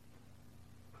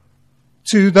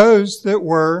to those that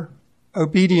were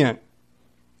obedient.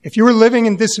 If you were living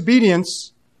in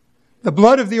disobedience, the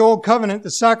blood of the Old Covenant, the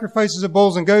sacrifices of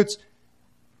bulls and goats,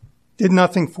 did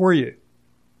nothing for you.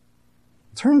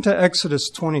 Turn to Exodus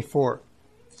 24.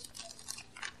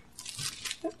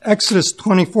 Exodus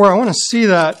 24, I want to see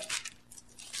that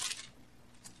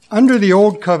under the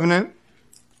Old Covenant,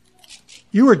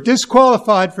 you were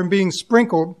disqualified from being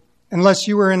sprinkled unless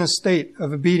you were in a state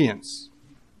of obedience.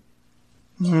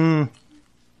 Where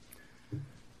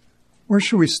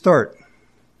should we start?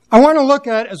 I want to look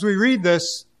at, as we read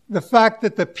this, the fact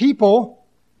that the people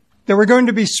that were going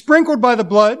to be sprinkled by the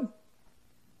blood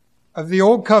of the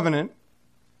Old Covenant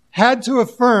had to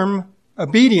affirm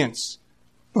obedience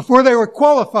before they were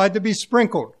qualified to be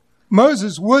sprinkled.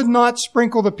 Moses would not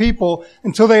sprinkle the people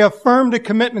until they affirmed a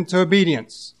commitment to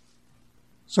obedience.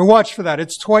 So watch for that.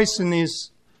 It's twice in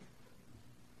these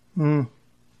 8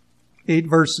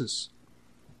 verses.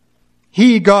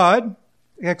 He, God,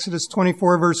 Exodus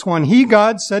 24, verse 1, He,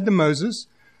 God, said to Moses,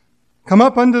 come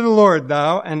up unto the Lord,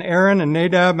 thou and Aaron and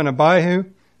Nadab and Abihu,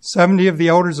 70 of the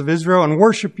elders of Israel, and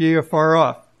worship ye afar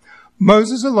off.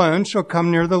 Moses alone shall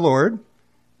come near the Lord.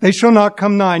 They shall not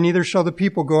come nigh, neither shall the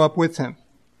people go up with him.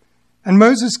 And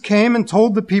Moses came and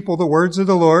told the people the words of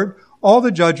the Lord, all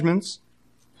the judgments.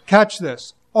 Catch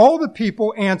this. All the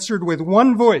people answered with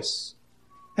one voice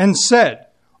and said,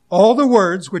 all the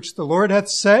words which the Lord hath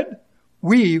said,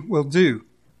 we will do.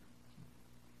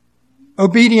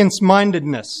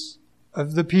 Obedience-mindedness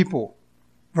of the people.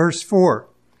 Verse 4.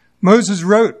 Moses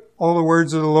wrote all the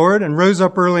words of the Lord and rose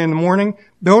up early in the morning,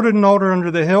 builded an altar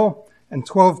under the hill, and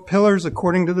 12 pillars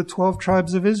according to the 12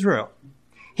 tribes of Israel.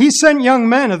 He sent young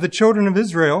men of the children of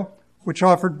Israel, which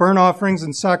offered burnt offerings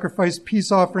and sacrificed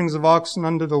peace offerings of oxen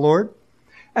unto the Lord.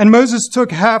 And Moses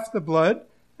took half the blood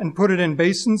and put it in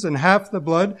basins, and half the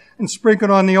blood and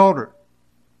sprinkled on the altar.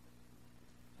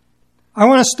 I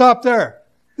want to stop there.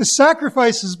 The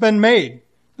sacrifice has been made.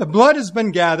 The blood has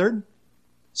been gathered.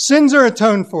 Sins are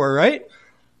atoned for, right?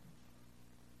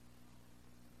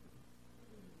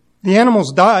 The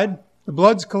animals died. The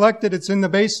blood's collected. It's in the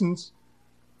basins.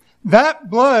 That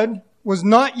blood was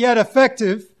not yet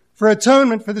effective for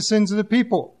atonement for the sins of the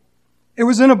people. It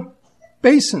was in a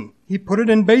basin. He put it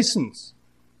in basins.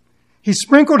 He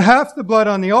sprinkled half the blood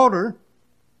on the altar,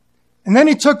 and then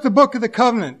he took the book of the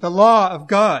covenant, the law of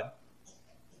God.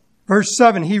 Verse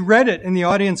 7, he read it in the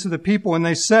audience of the people, and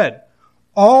they said,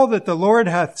 all that the Lord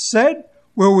hath said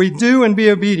will we do and be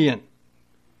obedient.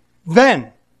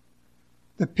 Then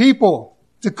the people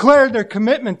declared their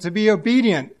commitment to be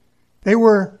obedient. They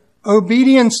were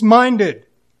obedience-minded.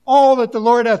 All that the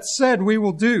Lord hath said we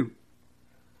will do.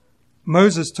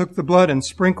 Moses took the blood and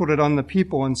sprinkled it on the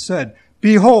people and said,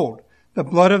 behold, the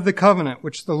blood of the covenant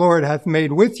which the Lord hath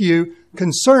made with you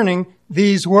concerning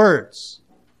these words.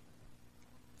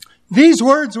 These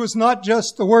words was not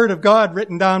just the word of God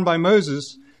written down by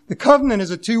Moses. The covenant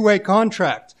is a two-way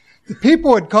contract. The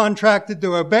people had contracted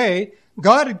to obey.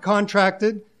 God had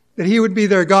contracted that he would be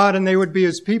their God and they would be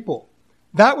his people.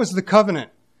 That was the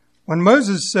covenant. When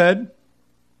Moses said,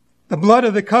 the blood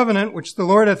of the covenant which the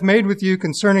Lord hath made with you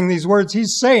concerning these words,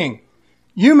 he's saying,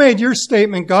 you made your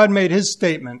statement, God made his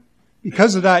statement.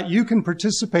 Because of that, you can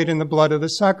participate in the blood of the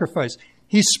sacrifice.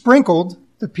 He sprinkled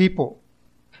the people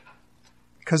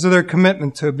because of their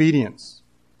commitment to obedience.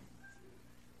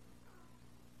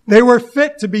 They were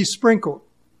fit to be sprinkled.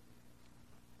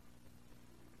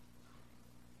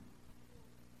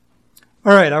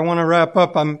 All right, I want to wrap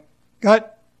up.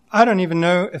 I don't even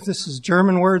know if this is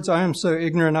German words. I am so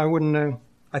ignorant, I wouldn't know.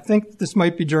 I think this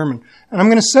might be German. And I'm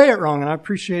going to say it wrong, and I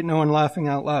appreciate no one laughing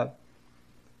out loud.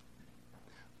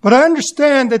 But I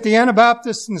understand that the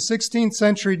Anabaptists in the 16th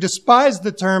century despised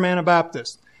the term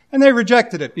Anabaptist. And they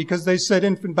rejected it because they said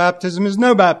infant baptism is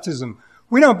no baptism.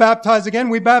 We don't baptize again,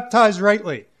 we baptize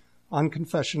rightly on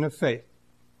confession of faith.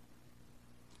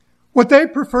 What they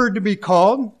preferred to be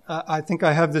called, I think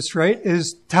I have this right,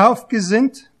 is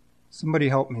Taufgesinnt. Somebody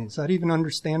help me. Is that even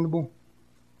understandable?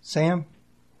 Sam?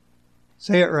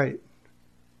 Say it right.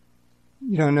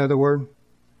 You don't know the word.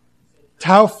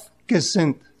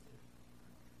 Taufgesinnt.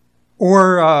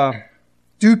 Or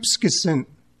Doopsgesinnt.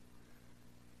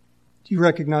 Do you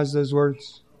recognize those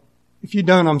words? If you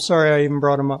don't, I'm sorry I even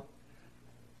brought them up.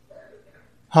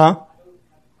 Huh?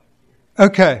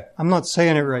 Okay, I'm not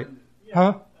saying it right.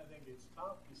 Huh?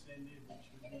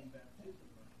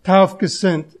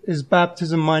 Taufgesinnt is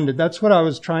baptism-minded. That's what I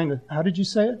was trying to... How did you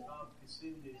say it?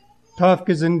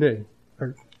 Taufgesinde.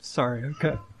 Sorry,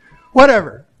 okay.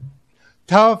 Whatever.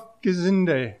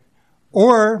 Taufgesinde.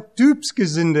 Or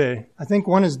Doopsgesinde. I think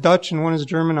one is Dutch and one is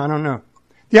German. I don't know.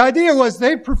 The idea was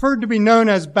they preferred to be known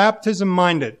as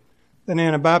baptism-minded than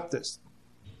Anabaptist.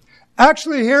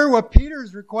 Actually, here what Peter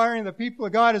is requiring the people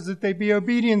of God is that they be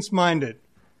obedience-minded.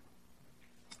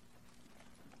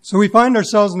 So we find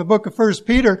ourselves in the book of 1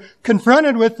 Peter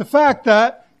confronted with the fact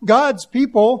that God's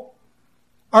people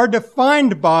are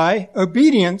defined by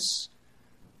obedience,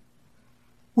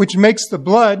 which makes the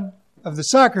blood of the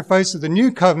sacrifice of the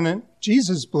new covenant,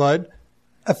 Jesus' blood,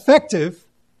 effective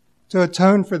to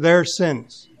atone for their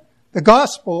sins. The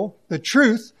gospel, the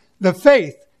truth, the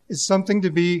faith is something to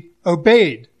be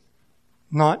obeyed,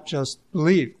 not just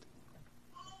believed.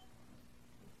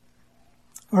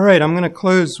 All right, I'm going to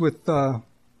close with the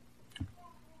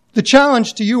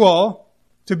challenge to you all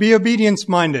to be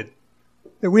obedience-minded.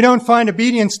 That we don't find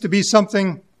obedience to be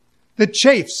something that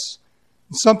chafes,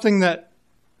 something that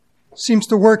seems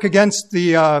to work against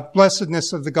the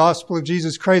blessedness of the gospel of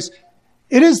Jesus Christ.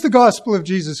 It is the gospel of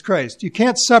Jesus Christ. You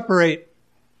can't separate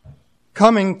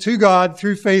coming to God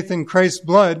through faith in Christ's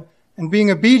blood and being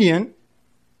obedient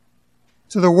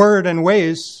to the word and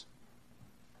ways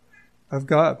of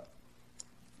God.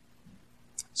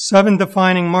 7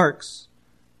 defining marks.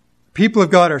 People of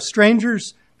God are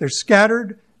strangers, they're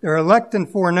scattered, they're elect and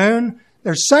foreknown,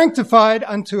 they're sanctified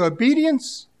unto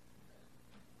obedience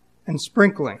and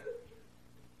sprinkling.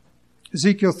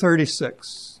 Ezekiel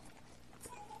 36.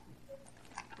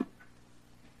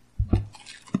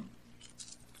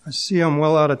 see I'm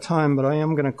well out of time, but I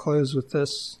am going to close with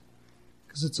this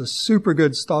because it's a super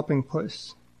good stopping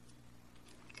place.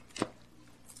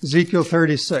 Ezekiel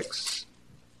 36,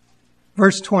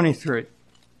 verse 23.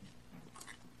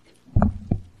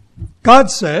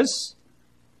 God says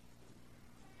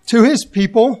to his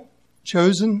people,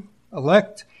 chosen,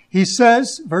 elect, he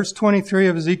says, verse 23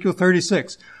 of Ezekiel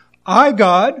 36, I,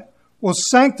 God, will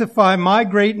sanctify my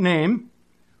great name,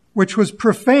 which was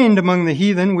profaned among the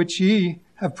heathen, which ye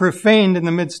have profaned in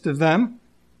the midst of them.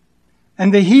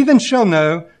 And the heathen shall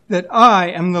know that I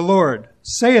am the Lord,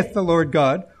 saith the Lord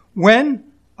God, when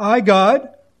I, God,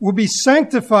 will be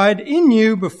sanctified in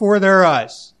you before their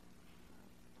eyes.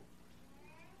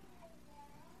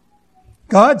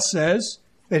 God says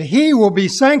that he will be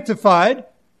sanctified,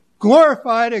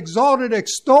 glorified, exalted,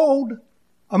 extolled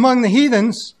among the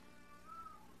heathens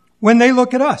when they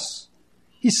look at us.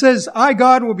 He says, I,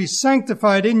 God, will be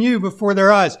sanctified in you before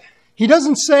their eyes. He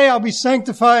doesn't say I'll be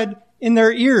sanctified in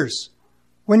their ears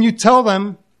when you tell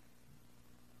them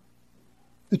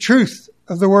the truth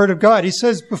of the Word of God. He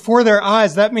says before their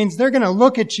eyes. That means they're going to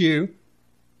look at you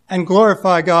and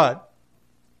glorify God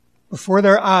before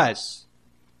their eyes.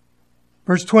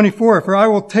 Verse 24, for I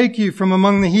will take you from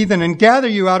among the heathen and gather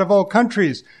you out of all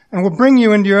countries and will bring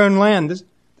you into your own land.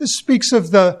 This speaks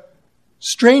of the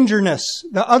strangeness,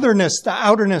 the otherness, the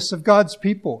outerness of God's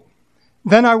people.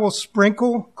 Then I will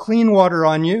sprinkle clean water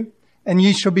on you, and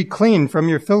ye shall be clean from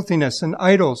your filthiness and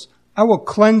idols. I will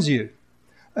cleanse you.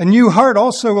 A new heart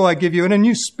also will I give you, and a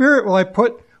new spirit will I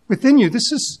put within you.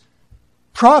 This is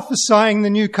prophesying the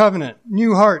new covenant,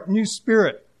 new heart, new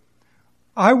spirit.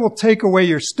 I will take away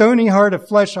your stony heart of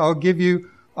flesh. I'll give you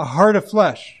a heart of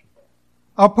flesh.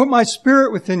 I'll put my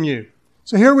spirit within you.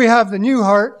 So here we have the new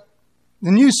heart,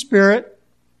 the new spirit,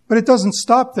 but it doesn't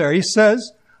stop there. He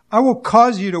says, I will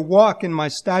cause you to walk in my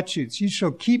statutes. You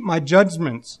shall keep my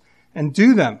judgments and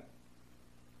do them.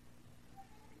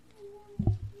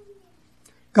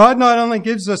 God not only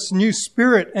gives us new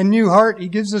spirit and new heart, he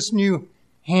gives us new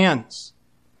hands.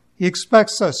 He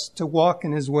expects us to walk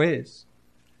in his ways.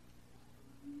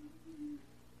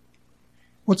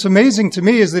 What's amazing to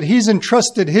me is that he's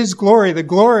entrusted his glory, the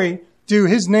glory due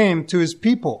his name, to his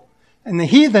people. And the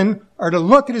heathen are to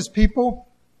look at his people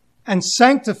and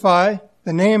sanctify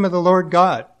the name of the Lord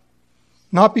God.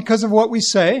 Not because of what we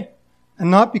say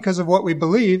and not because of what we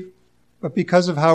believe, but because of how